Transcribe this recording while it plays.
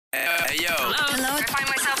Hey, yo. Hello. I find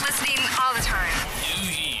myself listening all the time. New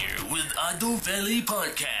Year with Ado Valley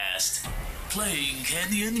Podcast. Playing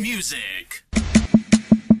Kenyan music.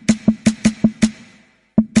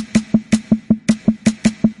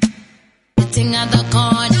 Sitting at the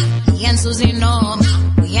corner, me and Susie know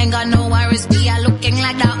we ain't got no worries, we are looking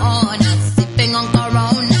like the owners. Sipping on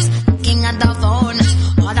Coronas, looking at the phone.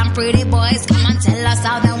 All them pretty boys come and tell us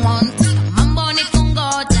how they want. Mambo ni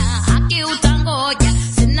kungoja, haki utangoja.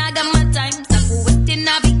 Sinaga my time, taku waiting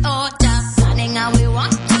na viota. Planning how we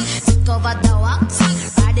want, take over the walks.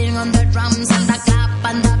 Riding on the drums and the clap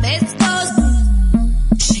and the bass goes.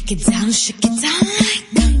 Shake it down like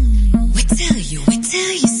that. We tell you,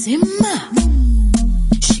 simmer.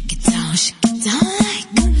 Shake it down like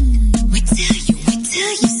that. We tell you,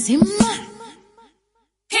 simmer.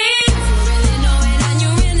 If you really know it and you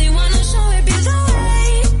really wanna show it, be the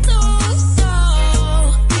way to go.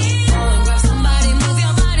 Go and grab somebody, move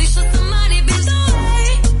your body, show somebody, be the way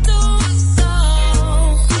to go.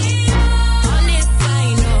 All this I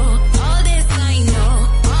know, all this I know,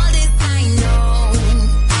 all this I know.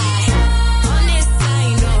 All this I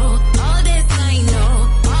know, all this I know,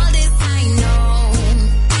 all this I know.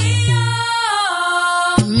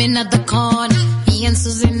 I'm in at the corner, me and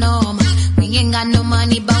Susie know. We ain't got no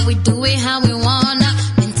money, but we do it how we wanna.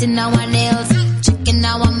 Minting our nails, checking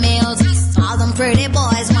our mails. All them pretty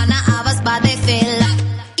boys wanna have us, but they feel like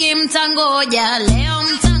Kim Tangoja,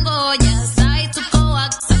 Leon Tangoja. Sai tuko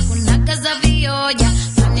waksa, kunaka za vioja.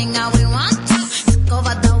 Running how we want to, take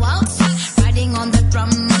over the waltz. Riding on the drum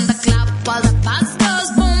and the clap while the bass goes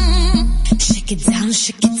boom. Shake it down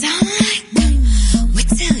like that. We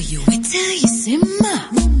tell you, simmer.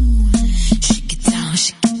 Shake it down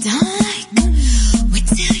like that. We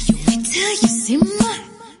tell you, simmer.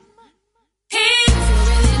 If you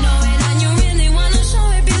really know it and you really wanna show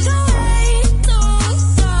it, be the way to go.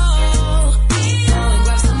 Go and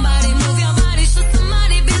grab somebody, move your body, show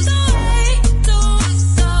somebody, be the way to go.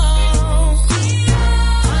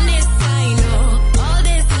 All this I know, all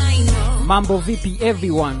this I know. Mambo vipi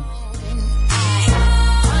everyone?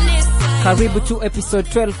 All this I Karibu to episode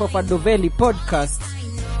 12 of Ado Valley Podcast.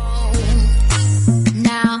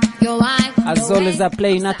 Now your wife. As always, I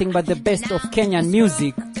play nothing but the best of Kenyan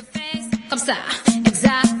music.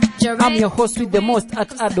 I'm your host with the most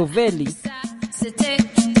at Ado Valley.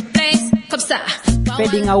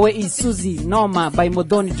 Fading away is Susie Noma by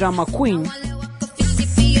Modoni Drama Queen.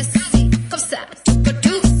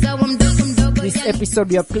 This episode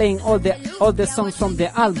we are playing all the songs from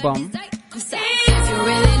the album.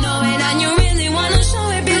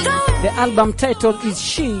 The album title is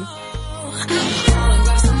She.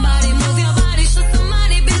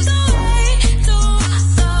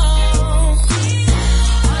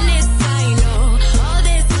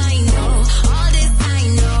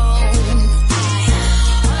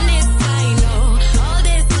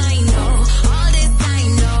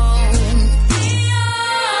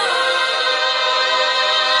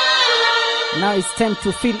 Now it's time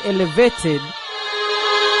to feel elevated.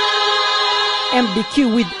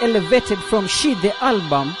 MDQ with Elevated from She, the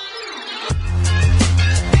album.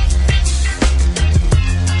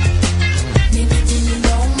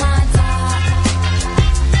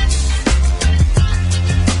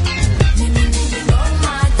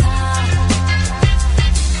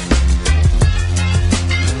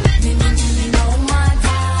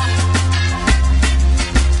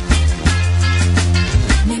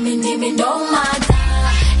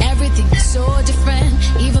 Everything is so different.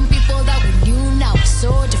 Even people that we knew now are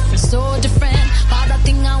so different. But the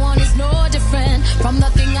thing I want is no different. From the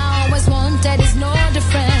thing I always wanted is no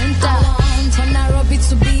different. I want for Nairobi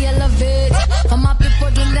to be elevated. For my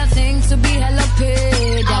people doing their thing to be hella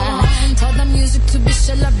paid. I want for the music to be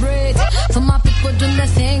celebrated. For my people doing their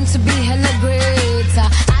thing to be hella great.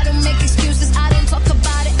 I don't make excuses, I don't talk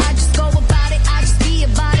about it. I just go about it, I just be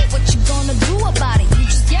about it. What you gonna do about it? You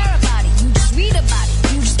just hear about it, you just read about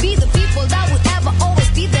it. You just be the people that will ever always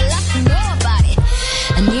be the last to know about it.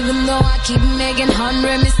 And even though I keep making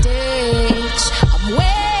 100 mistakes, I'm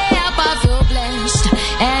way up, I feel blessed.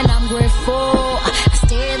 And I'm grateful, I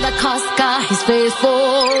stay the cause God, He's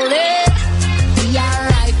faithful. Yeah. We are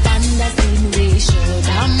right on the same way, show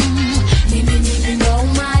them. Maybe no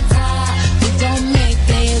matter, we don't make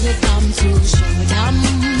play, we come to show them.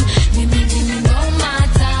 Maybe no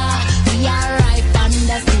matter, we are right on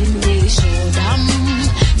the same way, show them.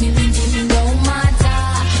 Maybe no matter,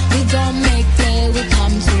 we don't make play, we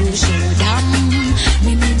come to show them.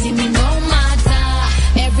 Maybe no matter,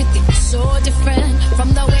 everything is so different from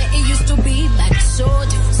the way it used to be, like so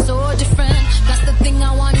different. That's the thing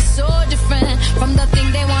I want is so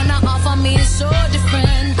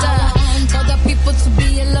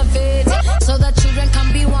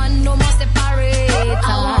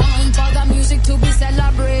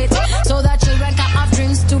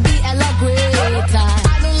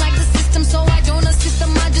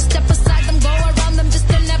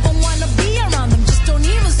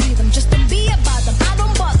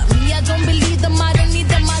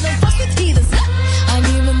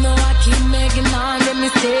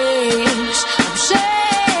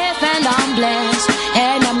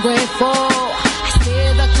faithful. I stay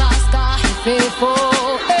the class, God, faithful.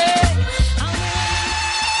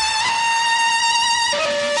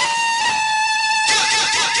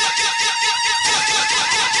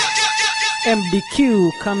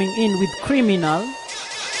 MDQ coming in with Criminal.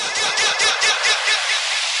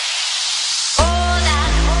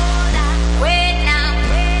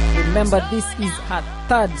 Remember, this is her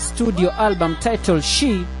third studio album titled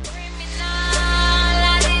She.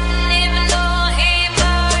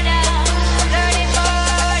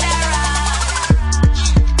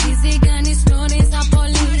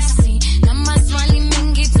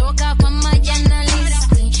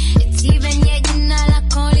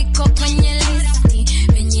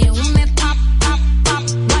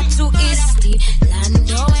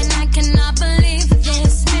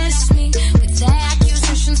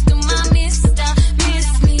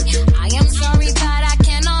 I am sorry, but I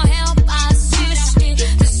cannot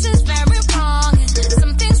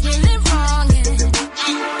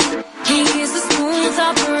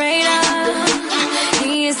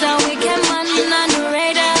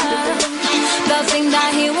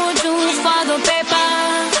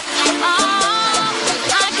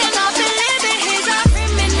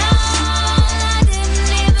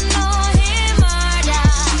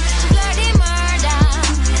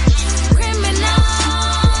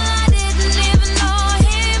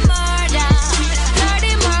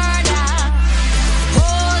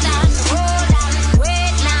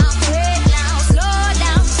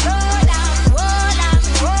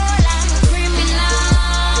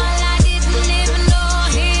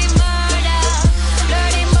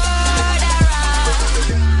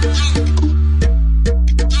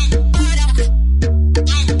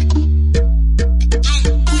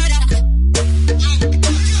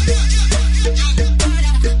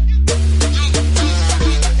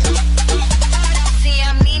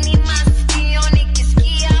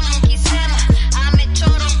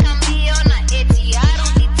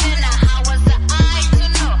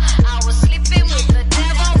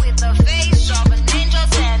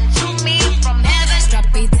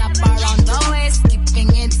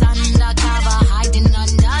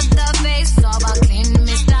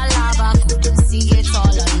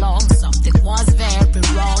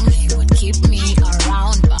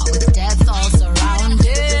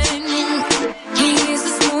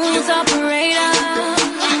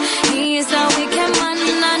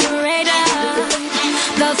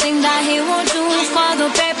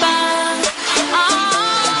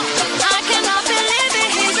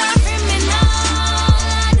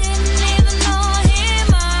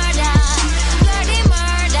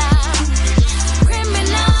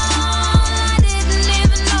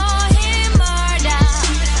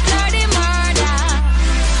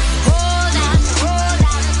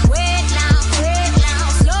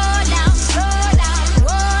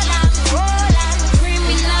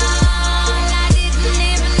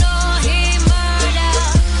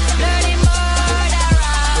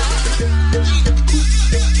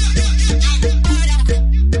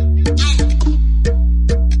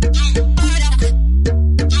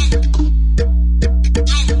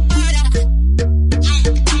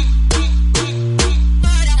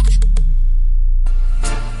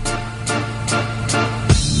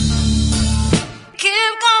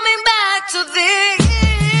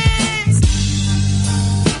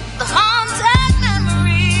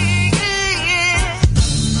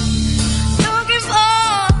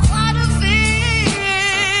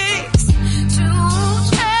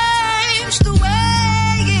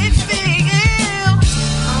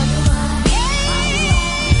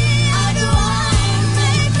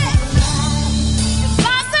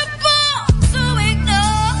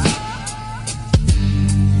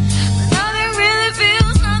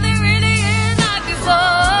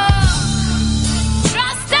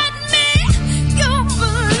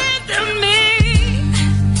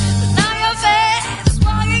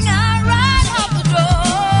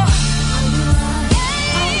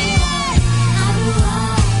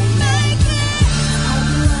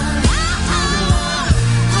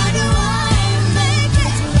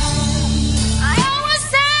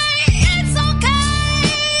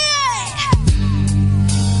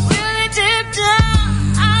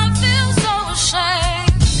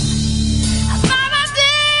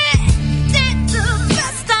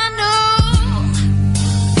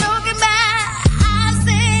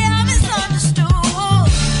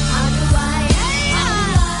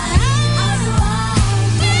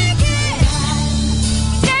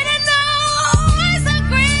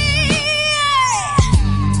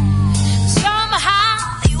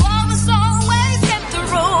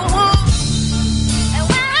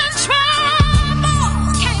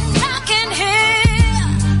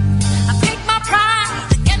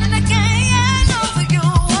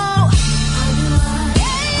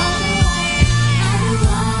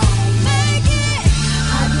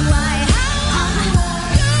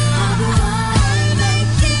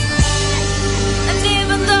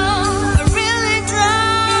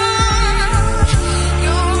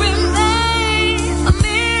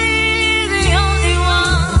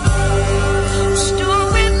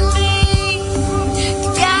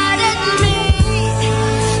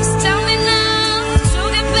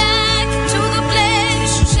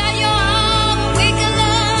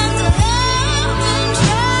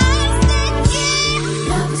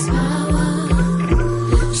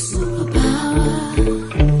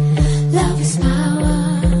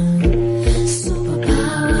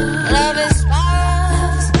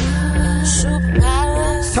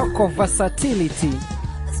of versatility.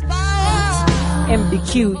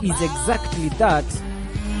 MBQ is exactly that.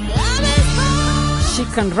 She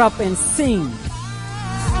can rap and sing.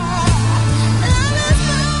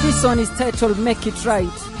 This one is titled Make It Right.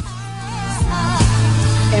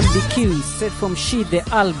 MBQ, straight from She the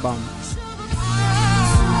album.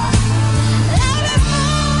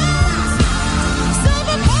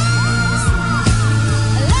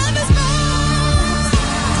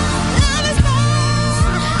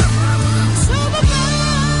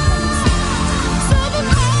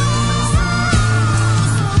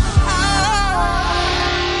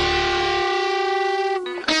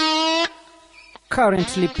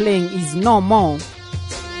 Currently playing is No More.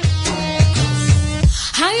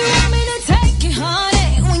 How you want me to take it,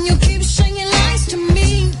 honey, when you keep saying lies to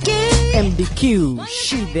me? Yeah. MBQ,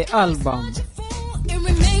 She the album. It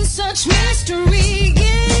remains such mystery.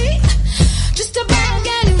 Yeah. Just about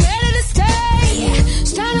getting ready to stay.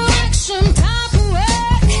 Start no action, type away.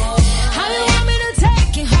 How you want me to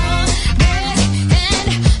take it, honey? And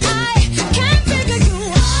I can't figure you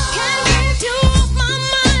out. Can't get you off my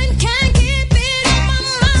mind. Can't keep it on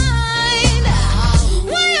my mind.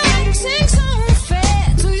 Why you acting so unfair?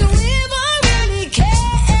 Do you even really care?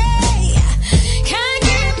 Can't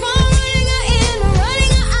keep on running her in,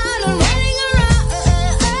 running her out, and running her out.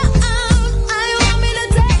 I want me to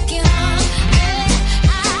take it home.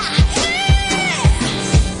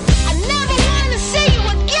 I never wanna see you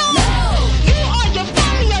again. You or your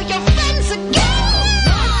family or your friends again.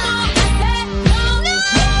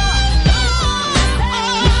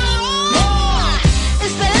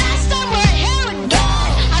 It's the last time we're here again.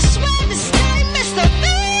 I swear this time, Mr.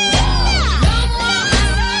 Bean.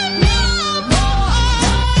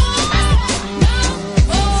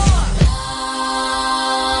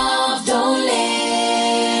 Don't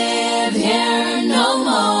live here no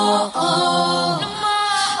more.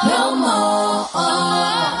 No more.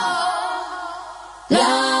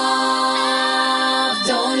 Love,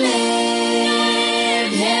 don't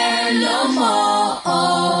live here no more.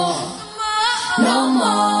 No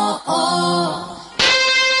more.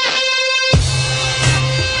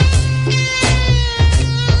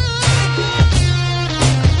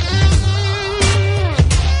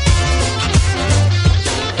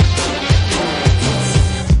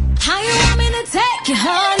 How you want me to take it,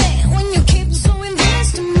 honey, when you keep doing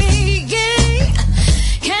this to me? Yeah.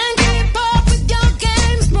 Can't keep up with your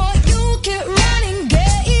games, boy, you keep running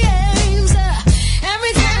games.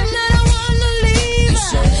 Every time that I wanna leave,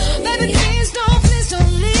 baby, please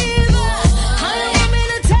don't leave. How you want me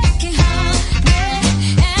to take it, honey?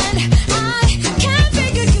 And I can't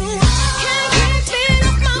figure you out. Can't keep it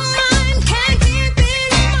off my mind. Can't keep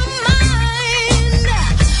it on my mind.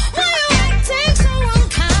 Why you acting so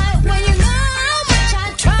unkind when you know how much I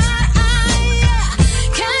try?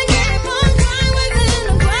 Can't keep on crying within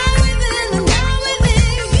and crying within and crying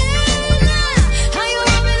within. How you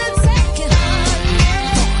want me to take it, honey?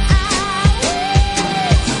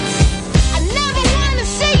 I never wanna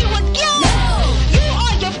see you again. You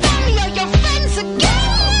or your family or your friends again.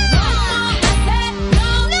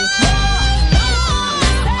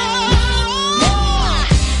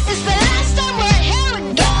 It's the last time we're here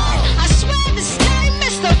again. I swear this time,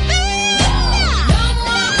 Mr. Bean.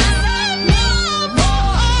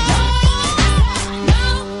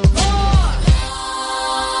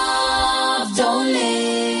 Don't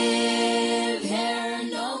live here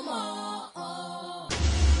no more.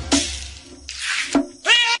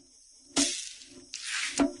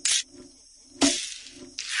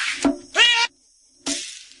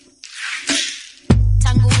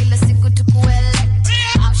 Tangu ile siku tukuelect,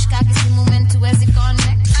 aushikaki simu mtu wezi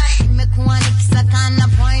connect. Nimekuwa nikisaka an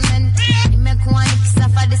appointment, nimekuwa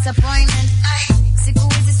nikisafa disappointment. Siku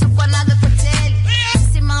hizi suko naga koteli,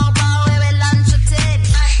 sisi maoba wewe lunch hoteli.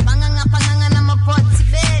 Panganga na mapoti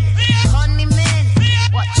beli, honey men,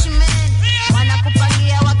 watchmen.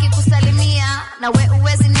 Wanakupangia wakikusalimia, na we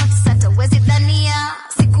uwezi notice hata uwezi dhania.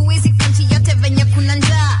 Siku hizi kanti yote venye kuna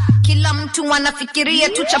njaa, kila mtu wanafikiria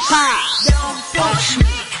tu chapa. Don't push me,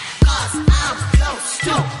 'cause I'm close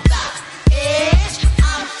to the edge.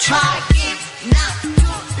 I'm trying not to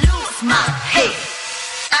lose my head.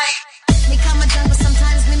 Ni kama jungle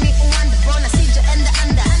sometimes mimi uwanda, mbona sijaenda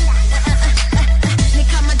under. Ni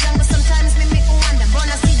kama jungle sometimes mimi uwanda,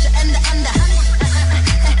 mbona sijaenda under.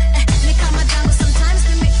 Ni kama jungle sometimes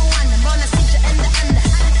mimi uwanda, mbona sijaenda under.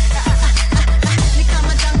 Ni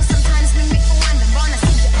kama jungle sometimes mimi uwanda, mbona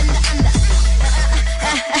sijaenda under.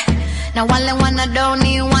 Na wale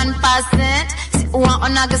wanadoni 1%, si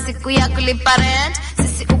uwaonaga siku ya kulipa rent.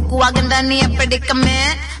 Sisi ukuwaga ndani ya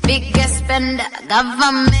predicament, biggest spender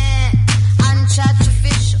government. Unchurch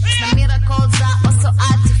officials,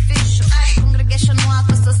 artificial. Congregation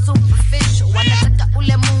wako so superficial. Wanataka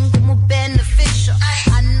ule Mungu mu beneficial.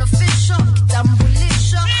 Unofficial,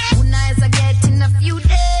 kitambulisho. Unaweza get in a few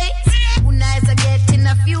days. Unaweza get in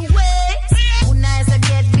a few ways. Unaweza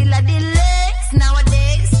get bila delays.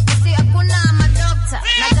 Nowadays, sisi hakuna madokta.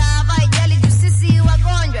 Na gava ijali juu sisi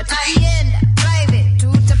wagonjwa. Tukienda private,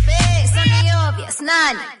 tutapay. So ni obvious,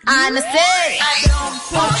 nani anasay? Don't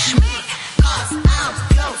push me, 'cause I'm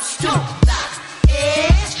close to the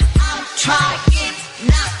edge. I'm trying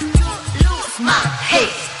not to lose my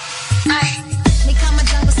head. Ni kama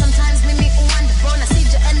jungle sometimes, mimi uwanda. Bona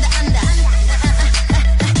sijaenda under.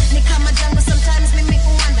 Ni kama jungle sometimes, mimi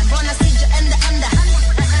uwanda. Bona sijaenda under.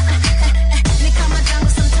 Ni kama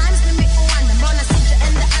jungle sometimes, mimi uwanda. Bona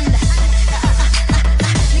sijaenda under.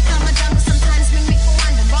 Ni kama jungle sometimes, mimi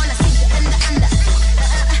uwanda. Bona sijaenda under.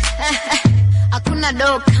 Hakuna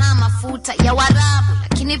do kama futa ya Warabu,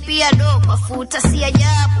 lakini pia do kwa futa si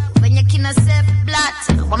ajabu. Venye kina Sepp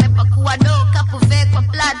Blatter wamepakua do kapuvekwa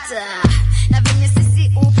plata. Na venye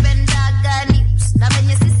sisi upendaga news, na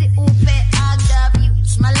venye sisi upeaga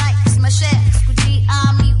views. My likes, my shares, kuji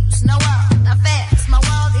amuse. Na world affairs, my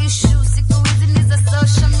world issues. Siku hizi ni za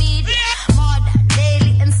social media, modern,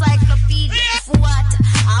 daily encyclopedia. Fuata,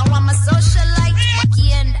 I want my socialite,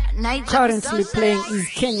 wakienda night. Currently playing is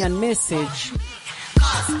Kenyan Message.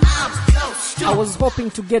 I was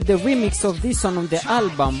hoping to get the remix of this one on the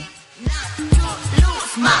album.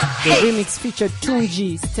 The remix featured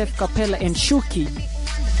Tunji, Steph Capella and Shuki.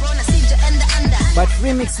 But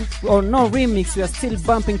remix or no remix, we are still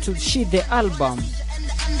bumping to She the album.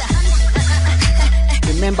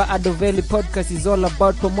 Remember, Adoveli podcast is all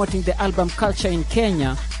about promoting the album culture in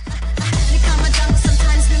Kenya.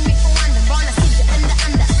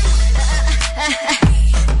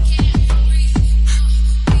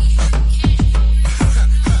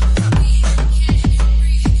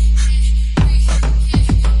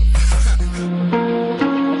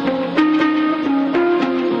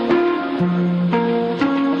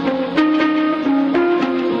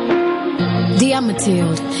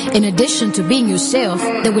 Matilde. In addition to being yourself,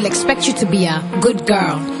 they will expect you to be a good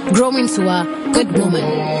girl, grow into a good woman.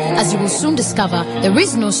 As you will soon discover, there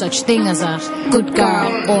is no such thing as a good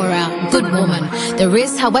girl or a good woman. There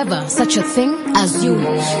is, however, such a thing as you.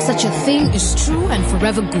 Such a thing is true and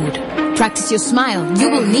forever good. Practice your smile, you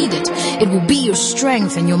will need it. It will be your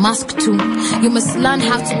strength and your mask too. You must learn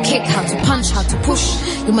how to kick, how to punch, how to push.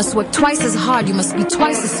 You must work twice as hard, you must be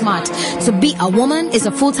twice as smart. To be a woman is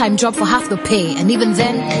a full-time job for half the pay, and even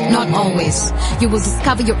then, not always. You will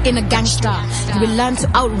discover your inner gangster. You will learn to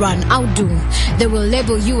outrun, outdo. They will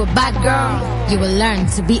label you a bad girl. You will learn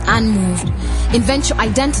to be unmoved. Invent your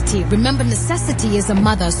identity. Remember, necessity is a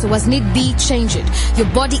mother, so as need be, change it. Your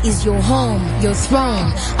body is your home, your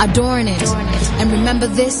throne. Adorn it. And remember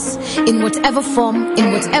this, in whatever form,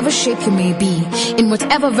 in whatever shape you may be, in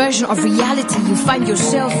whatever version of reality you find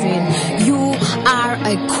yourself in, you are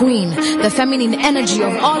a queen, the feminine energy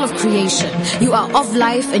of all of creation. You are of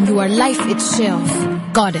life and you are life itself.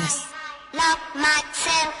 Goddess. Love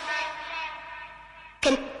myself.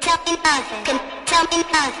 Can tell me nothing. Can tell me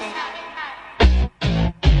nothing.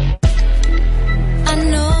 I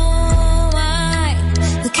know why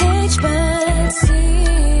the cage bird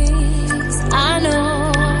sings. I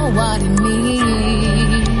know what it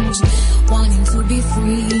means. Wanting to be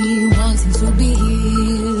free, wanting to be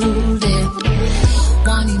healed, yeah.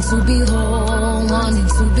 Wanting to be whole, wanting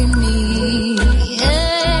to be me.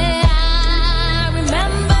 Yeah, I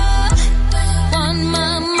remember what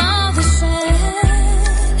my mother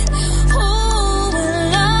said. Who will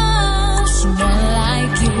love someone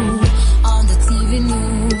like you? On the TV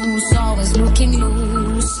news, always looking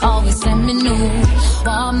loose, always let me know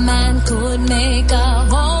what man could make a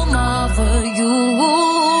home over you.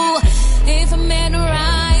 If I made it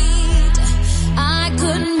right, I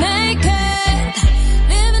could make it.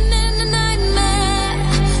 Living in a nightmare,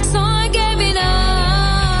 so I gave it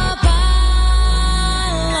up. I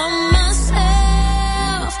love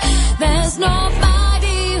myself. There's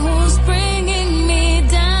nobody who's bringing me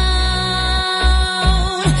down.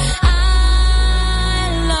 I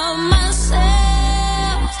love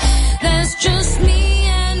myself. There's just me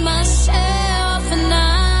and myself and I.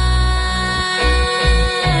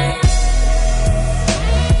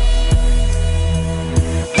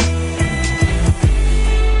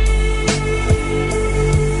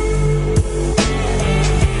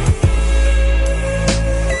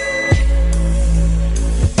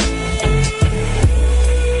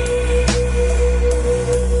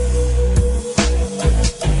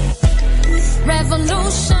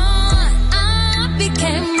 Revolution, I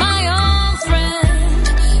became my own friend.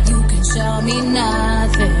 You can tell me now.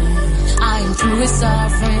 with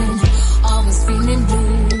suffering. Always feeling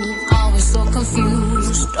blue, always so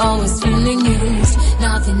confused, always feeling used.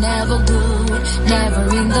 Nothing ever good, never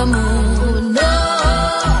in the mood. No,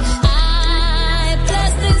 I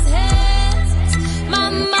bless these hands, my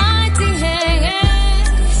mighty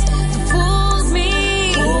hands, pulls me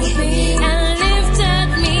and lifted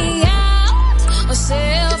me out of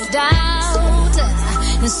self-doubt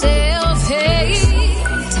and self-hate,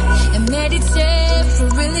 and made it safe,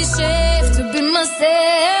 really safe to be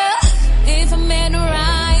myself. If I made it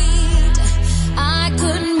right, I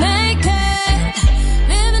couldn't make it,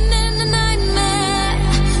 living in the nightmare,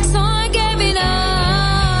 so I gave it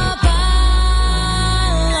up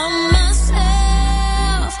all on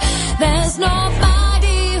myself. There's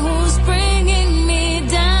nobody who's bringing me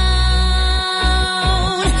down.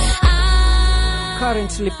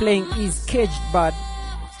 Currently playing is Caged Bird,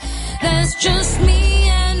 There's just me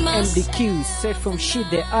and myself. MDQ, straight from She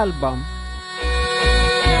the album.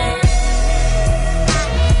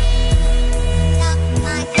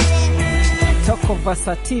 Talk of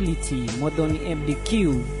versatility, Modoni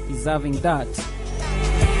MDQ is having that.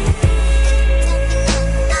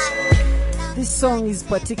 This song is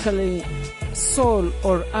particularly soul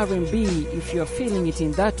or R&B if you're feeling it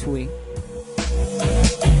in that way.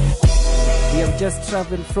 We have just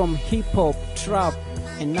traveled from hip-hop, trap,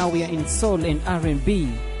 and now we are in soul and R&B.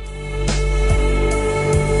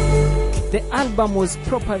 The album was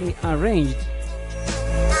properly arranged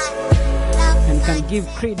and can give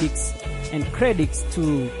credits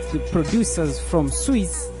to the producers from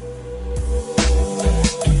Swiss.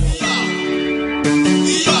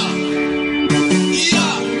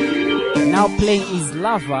 Now playing is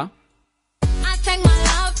Lava, I thank my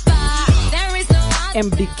lover. There is no one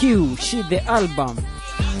MDQ, She the album.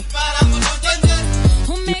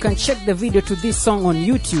 who You make can check the video to this song on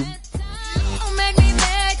YouTube. me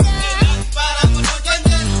better.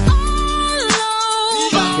 All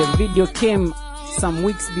over. The video came some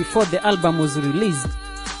weeks before the album was released.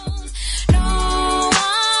 No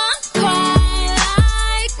one quite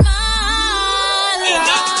like my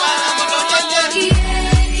love.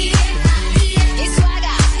 It's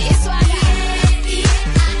swagger, it's swagger.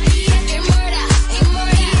 It's murder, it's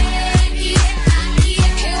murder.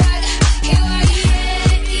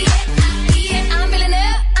 I'm feeling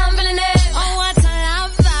it, I'm feeling it. Oh, what a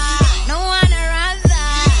lover, no one rather,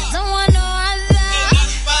 no one no other.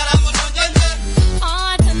 Oh,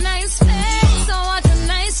 what a nice face, oh, what a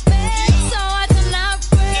nice face, oh, what an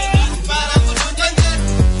upgrade.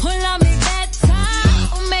 Who love me better,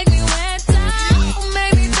 who make me wetter, who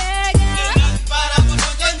make me bigger.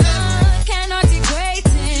 Cannot equate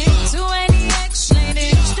it to any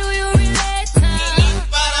exchange. Do you relate?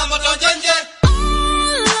 All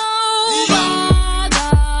over the world,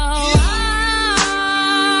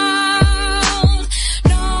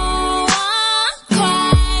 no one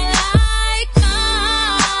quite like my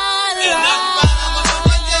love.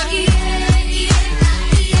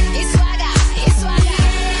 It's swagger, it's swagger.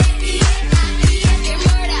 It's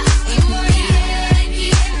murder, it's murder.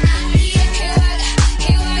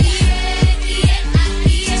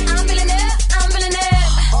 I'm feeling it, I'm feeling it.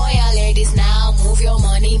 Oh yeah, ladies, now move your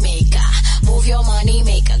money maker. Move your money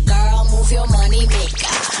maker, girl, move your money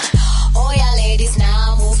maker. Oh yeah, ladies,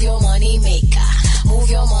 now move your money maker. Move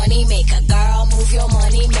your money maker, girl, move your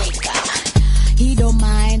money maker. He don't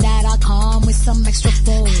mind that I come with some extra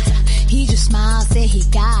fold. He just smiles, say he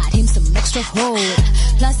got him some extra hold.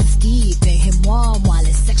 Plus it's keeping him warm while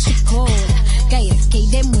it's extra cold. KFK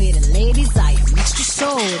them with the ladies, I am extra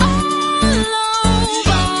sold. All over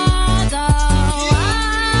the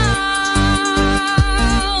world,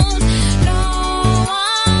 no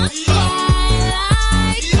one quite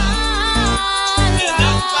like my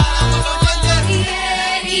love.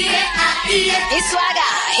 It's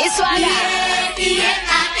swagger, it's swagger.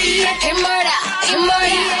 Hey murder, hey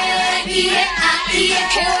murder. Hey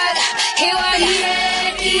worker, hey worker.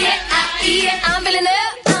 I'm feeling it,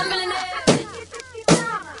 I'm feeling it.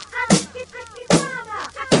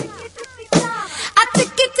 I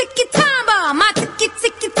tiki time bomb, my tiki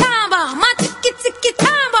time bomb, my tiki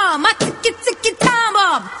time bomb, my tiki time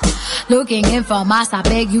bomb. Looking in for mass, I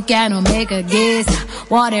beg you cannot make a guess.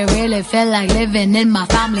 What it really felt like living in my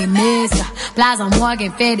family mess. Plus I'm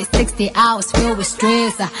working 50, 60 hours filled with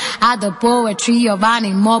stress. I the poetry of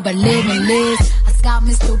more but living less. Got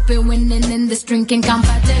me stupid winning in this drinking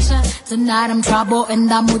competition. Tonight I'm trouble in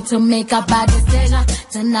the mood to make a bad decision.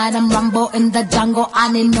 Tonight I'm Rambo in the jungle,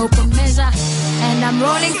 I need no permission. And I'm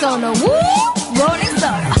rolling solo, woo, rolling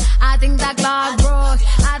solo. I think that clock broke,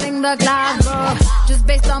 I think on the clock, bro. Just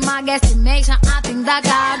based on my guesstimation, I think that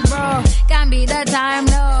God, bro. Can't be the time,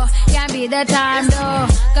 no. Can't be the time, no.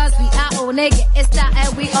 Cause we are all nigga, it's that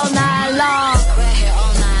and we all night long. We're here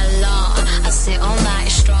all night long. I sit all night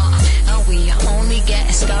strong. And we are only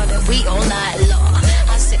getting started. We all night long.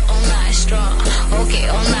 I sit all night strong. Okay,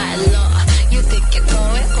 all night long. You think you're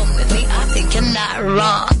going home with me? I think you're not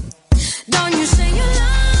wrong. Don't you say you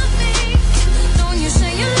love me? Don't you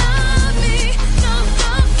say you love me? No,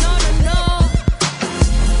 no, no, no, no.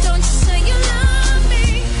 Don't you say you love me?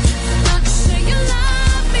 Don't you say you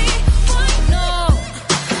love me? Why no?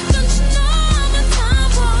 Don't you know I'm a time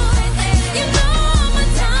boy? You know I'm a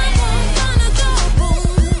time boy, gonna go boom.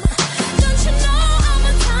 Don't you know I'm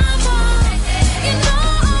a time boy? You know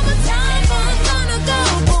I'm a time boy, gonna go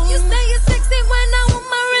boom. You say you're sexy when I want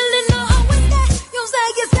my really know how it's that. You say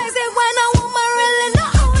you're sexy when I want my really know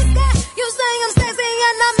how it's that. You say I'm sexy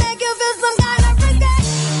and I make you feel some kind of risky.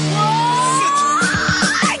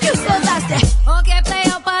 Whoa, you so nasty. Okay, play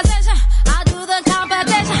your position. I'll do the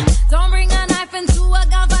competition. Don't bring a knife into a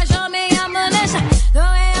gunfight. Show me ammunition. The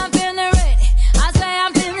way I'm feeling ready, I say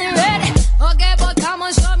I'm feeling ready. Okay, but come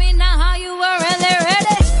on, show me now how you were really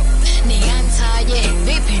ready. Niantaye,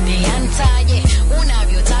 vipi niantaye.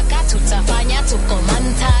 Unavyotaka tutafanya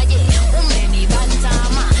tukomantaye.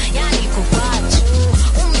 Umenibantama, yani kupatu.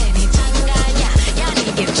 Umenichanganya, yani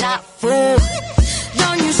kichafu.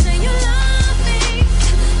 Don't you say you love me?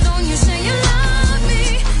 Don't you say you love me?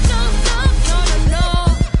 No, no, no, no, no.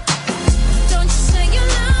 Don't you say you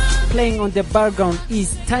love Playing on the background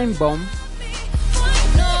is Time Bomb, me?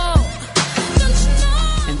 No. Don't you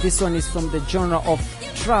know? and this one is from the genre of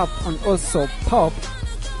trap and also pop.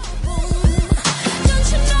 Don't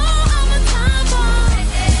you know I'm a time boy?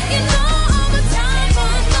 You know I'm a time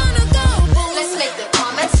boy, gonna go boom. Let's make the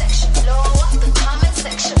comment section blow up the comment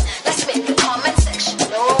section. Let's make the comment section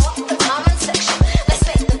blow up the comment section. Let's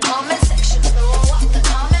make the comment section blow up the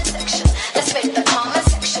comment section. Let's make the comment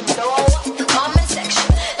section blow up the comment section.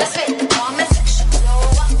 Let's make the comment section blow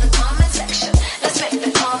up the comment section. Let's make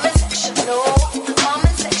the comment section blow up the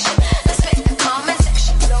comment section. Let's make the comment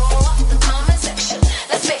section blow up the comment section.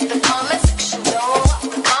 Let's make the comment section blow up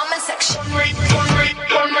the comment section.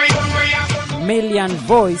 Million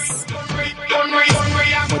Voice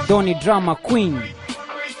for Donny Drama Queen,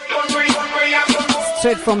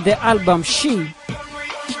 straight from the album She. The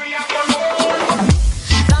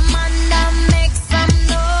man that makes some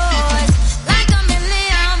noise, like a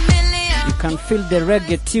million. You can feel the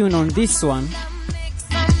reggae tune on this one. Make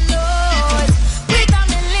some noise with a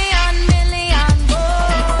million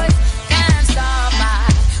boys. Can't stop I,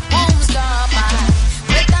 won't stop I.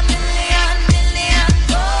 With a million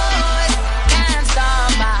boys. Can't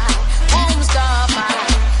stop I, won't stop I.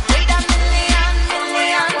 With a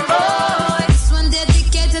million boys. This one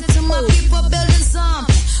dedicated to my people building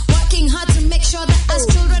something, working hard to make sure that as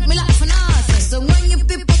children we lack for nothing. So when you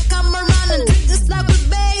people come around and treat this like we're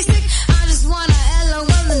basic, I just wanna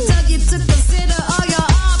LOL and tell you to consider all your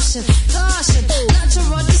options. Caution,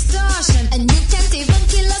 natural distortion, and you can't even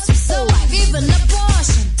kill us with survive, even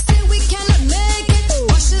abortion. Say we cannot make it,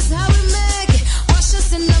 watch us how we make it. Watch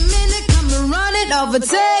us in a minute, come and run it,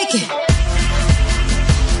 overtake it.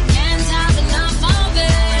 Can't have enough of it.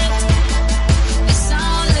 It's the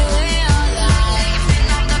only way of life. Keeping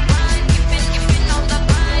on the grind, keeping on the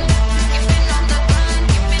grind, keeping on the grind,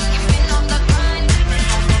 keeping on the grind.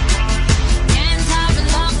 Can't have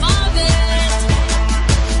enough of it.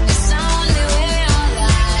 It's the only way of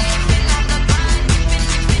life. Keeping on the grind,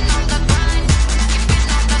 keeping on the grind, keeping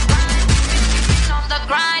on the grind, keeping on the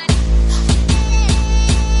grind.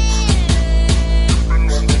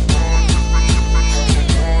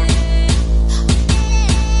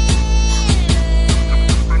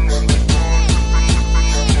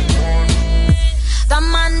 The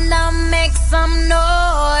man that makes some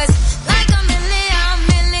noise, like a million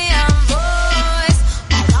boys.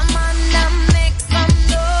 The man that makes some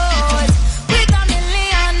noise, with a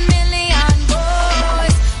million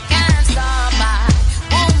boys. Can't stop I,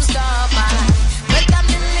 won't stop I. With a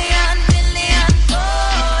million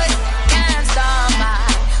boys. Can't stop I,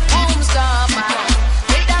 won't stop I.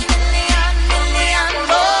 With a million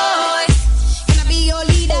boys. Can I be your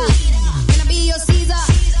leader? Can I be your Caesar?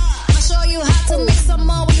 I'll show you how to make some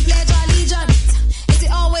more when you pledge allegiance. Is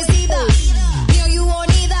it always either me or you or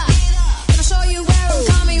neither? Can I show you where I'm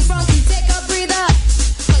coming from? Can you take a breather?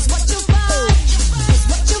 'Cause what you find is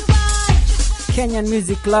what you find. Kenyan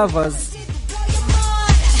music lovers,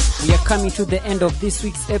 we are coming to the end of this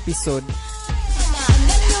week's episode. And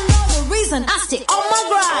then you know the reason I stay on my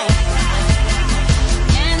grind.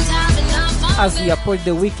 Can't have enough of As we approach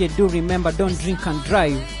the weekend, do remember, don't drink and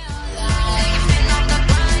drive.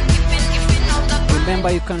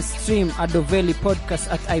 Remember, you can stream Adoveli podcast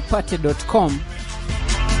at ipate.com.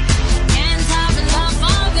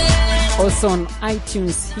 Also on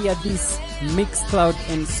iTunes, hear this, Mixcloud,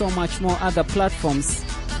 and so much more other platforms.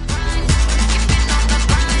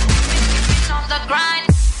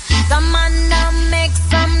 The man that makes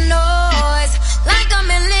some noise like a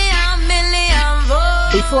million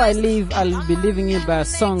voice. Before I leave, I'll be leaving you by a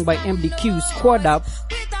song by MDQ, Squad Up.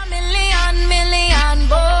 With a million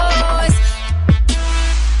voice.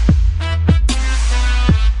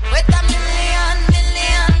 With a million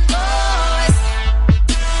voice.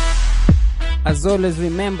 As always,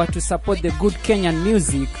 remember to support the good Kenyan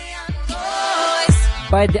music.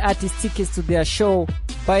 Buy the artist tickets to their show,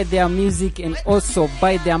 buy their music, and also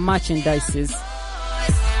buy their merchandises.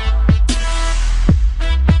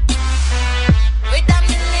 With a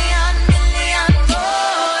million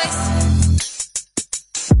voice.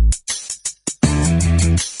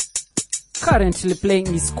 Currently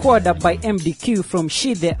playing is Squad Up by MDQ from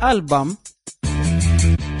She The album.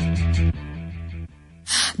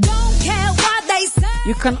 Don't care what they say.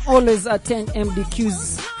 You can always attend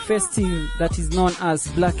MDQ's festive that is known as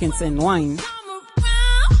Blackens and Wine,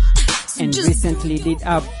 and recently did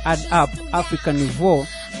add up African Nouveau.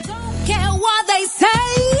 Don't care what they say.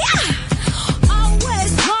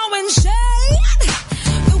 Always throwing shade.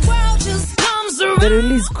 The world just comes around. The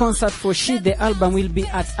release concert for She The album will be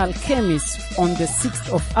at Alchemist on the 6th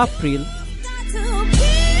of April. To be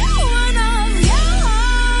one of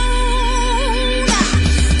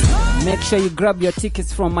you. Make sure you grab your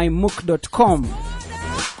tickets from mymook.com.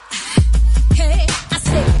 Hey, I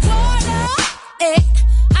said, Florida,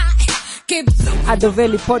 I keep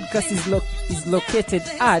Adoveli podcast is located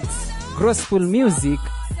at Gospel Music,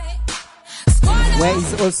 where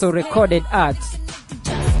it's also recorded at.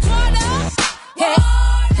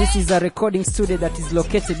 This is a recording studio that is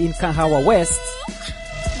located in Kahawa West.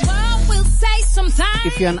 We'll say sometime.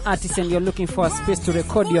 If you're an artist and you're looking for a space to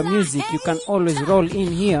record your music, you can always roll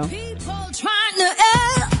in here. People trying to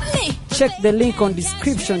help me. Check the link on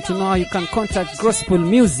description to know how you can contact Gospel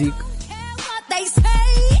Music. What they say.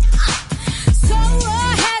 So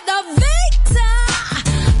ahead of Victor.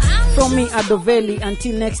 From me, Adoveli,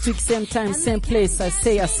 until next week, same time, same place, I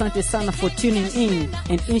say asante sana for tuning in,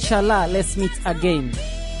 and inshallah, let's meet again.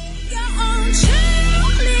 Your own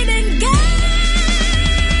cheerleading gang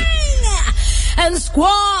and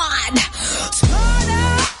squad. Squad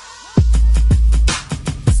up.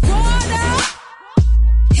 Squad up.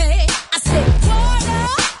 Hey, I said squad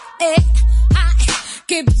up. Hey, I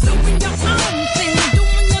keep doing your own thing,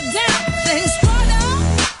 doing your damn thing. Squad up.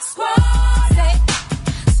 Squad. Say,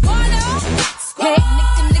 squad up. Squad. Hey,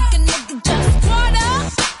 nigga, just squad up.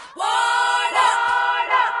 Squad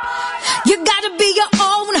up. You gotta be your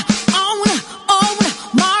own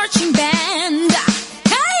marching band.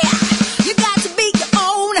 Hey, you got to be your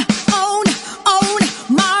own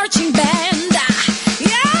marching band.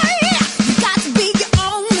 Yeah, you got to be your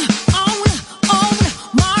own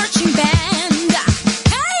marching band.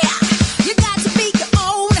 Hey, you got to be your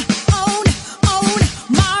own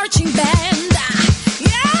marching band.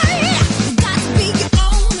 Yeah, you got to be your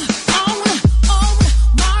own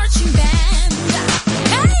marching band.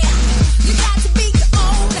 Hey, you got to be your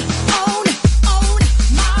own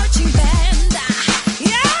marching band.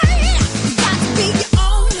 Yeah, you got to be your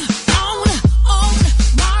own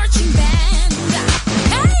marching band.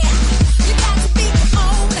 Hey, you got to be your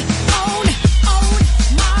own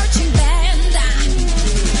marching band.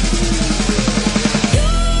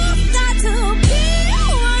 You've got to be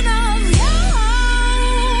one of your own.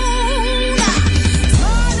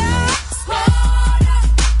 Squad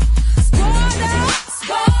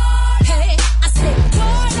up. Hey, I said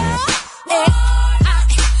squad up. Hey, I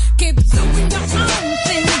keep doing your own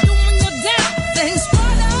thing, doing your damn thing.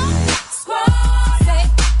 Squad up. Say,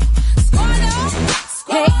 squad up.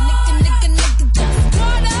 Hey, nigga, just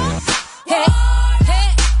squad up. Hey,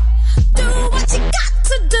 do what you got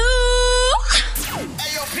to do.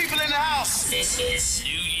 Hey, yo, people in the house. This is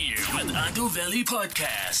New Year with Adoveli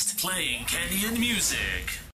podcast, playing Kenyan music.